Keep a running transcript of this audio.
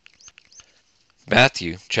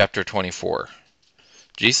Matthew chapter 24.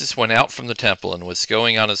 Jesus went out from the temple and was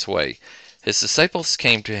going on his way. His disciples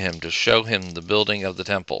came to him to show him the building of the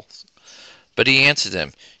temple. But he answered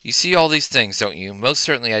them, "You see all these things, don't you? Most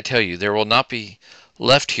certainly I tell you, there will not be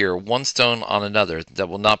left here one stone on another that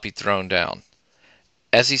will not be thrown down."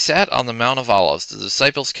 As he sat on the Mount of Olives, the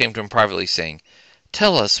disciples came to him privately, saying,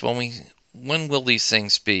 "Tell us, when will these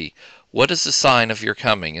things be? What is the sign of your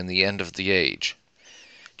coming and the end of the age?"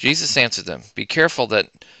 Jesus answered them, "Be careful that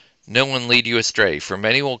no one lead you astray, for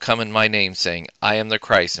many will come in my name, saying, 'I am the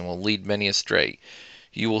Christ,' and will lead many astray.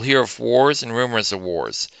 You will hear of wars and rumors of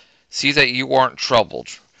wars. See that you aren't troubled,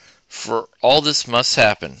 for all this must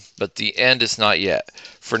happen, but the end is not yet.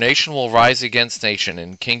 For nation will rise against nation,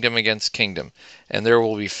 and kingdom against kingdom, and there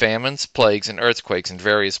will be famines, plagues, and earthquakes in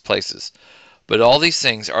various places. But all these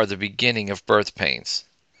things are the beginning of birth pains.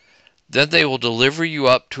 Then they will deliver you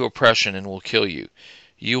up to oppression and will kill you.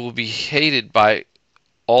 You will be hated by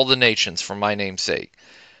all the nations for my name's sake.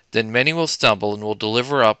 Then many will stumble and will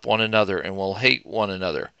deliver up one another and will hate one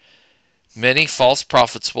another. Many false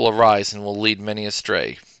prophets will arise and will lead many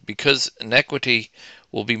astray. Because iniquity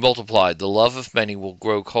will be multiplied, the love of many will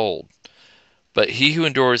grow cold. But he who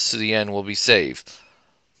endures to the end will be saved.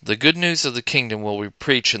 The good news of the kingdom will be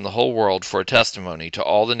preached in the whole world for a testimony to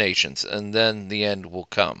all the nations, and then the end will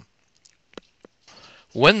come.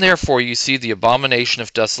 When therefore you see the abomination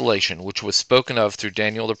of desolation, which was spoken of through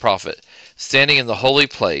Daniel the prophet, standing in the holy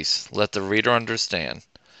place, let the reader understand.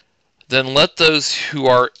 Then let those who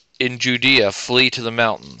are in Judea flee to the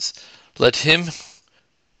mountains. Let him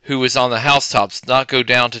who is on the housetops not go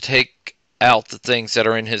down to take out the things that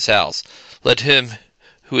are in his house. Let him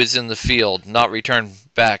who is in the field not return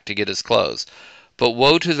back to get his clothes. But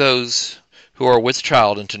woe to those who are with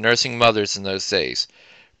child and to nursing mothers in those days.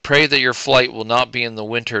 Pray that your flight will not be in the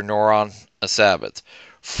winter nor on a Sabbath,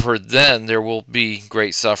 for then there will be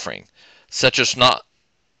great suffering, such as not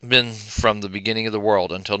been from the beginning of the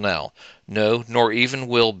world until now, no, nor even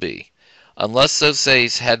will be. Unless those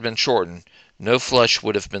days had been shortened, no flesh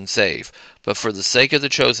would have been saved, but for the sake of the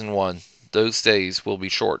chosen one, those days will be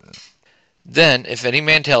shortened. Then, if any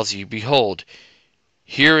man tells you, 'Behold,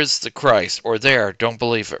 here is the Christ,' or 'There,' don't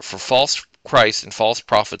believe it, for false Christs and false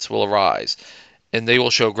prophets will arise, and they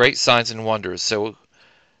will show great signs and wonders, so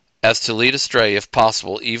as to lead astray, if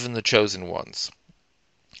possible, even the chosen ones.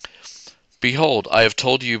 Behold, I have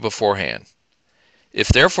told you beforehand. If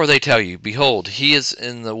therefore they tell you, 'Behold, he is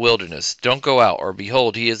in the wilderness,' don't go out, or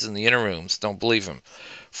 'Behold, he is in the inner rooms,' don't believe him.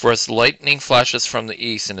 For as lightning flashes from the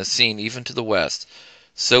east and is seen even to the west,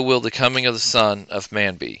 so will the coming of the Son of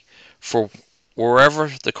Man be. For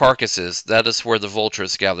wherever the carcass is, that is where the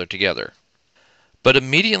vultures gather together. But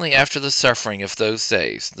immediately after the suffering of those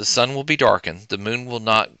days, the sun will be darkened, the moon will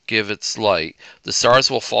not give its light, the stars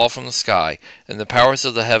will fall from the sky, and the powers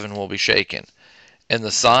of the heaven will be shaken. And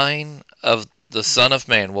the sign of the Son of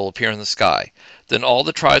Man will appear in the sky. Then all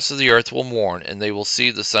the tribes of the earth will mourn, and they will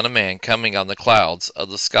see the Son of Man coming on the clouds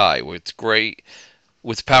of the sky with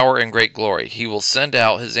power and great glory. He will send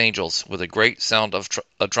out his angels with a great sound of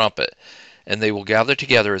a trumpet, and they will gather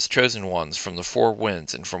together his chosen ones from the four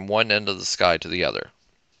winds and from one end of the sky to the other.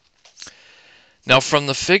 Now from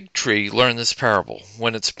the fig tree learn this parable.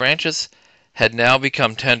 When its branches had now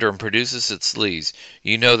become tender and produces its leaves,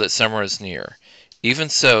 you know that summer is near. Even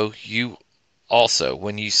so, you also,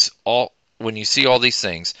 when you see all these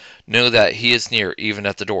things, know that he is near, even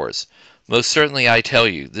at the doors. Most certainly I tell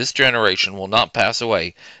you, this generation will not pass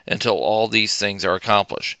away until all these things are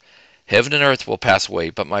accomplished. Heaven and earth will pass away,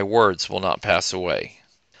 but my words will not pass away.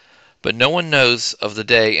 But no one knows of the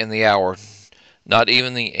day and the hour, not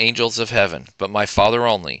even the angels of heaven, but my Father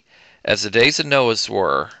only. As the days of Noah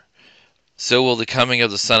were, so will the coming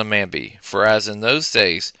of the Son of Man be. For as in those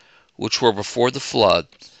days, which were before the flood,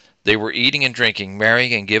 they were eating and drinking,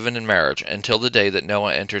 marrying and giving in marriage, until the day that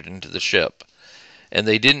Noah entered into the ship. And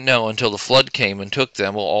they didn't know until the flood came and took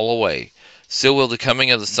them all away. So will the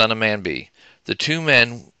coming of the Son of Man be.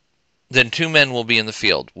 Then two men will be in the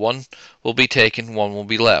field. One will be taken, one will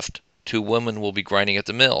be left. Two women will be grinding at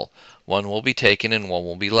the mill. One will be taken, and one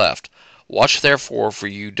will be left. Watch therefore, for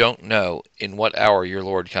you don't know in what hour your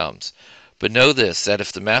Lord comes. But know this, that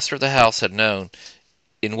if the master of the house had known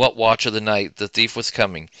in what watch of the night the thief was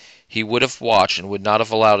coming, he would have watched and would not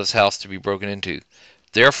have allowed his house to be broken into.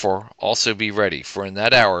 Therefore also be ready, for in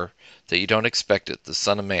that hour that you don't expect it, the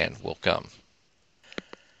Son of Man will come.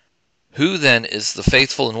 Who then is the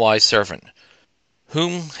faithful and wise servant,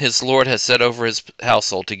 whom his Lord has set over his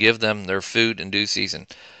household to give them their food in due season?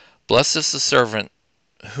 Blessed is the servant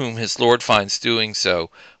whom his Lord finds doing so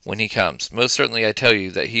when he comes. Most certainly I tell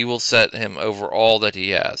you that he will set him over all that he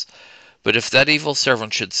has. But if that evil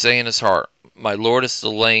servant should say in his heart, My Lord is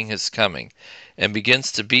delaying his coming, and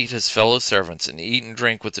begins to beat his fellow servants, and eat and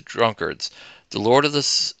drink with the drunkards, the Lord of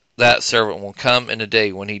that servant will come in a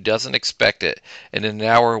day when he doesn't expect it, and in an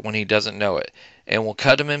hour when he doesn't know it, and will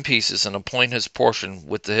cut him in pieces, and appoint his portion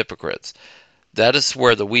with the hypocrites. That is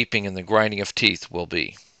where the weeping and the grinding of teeth will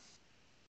be.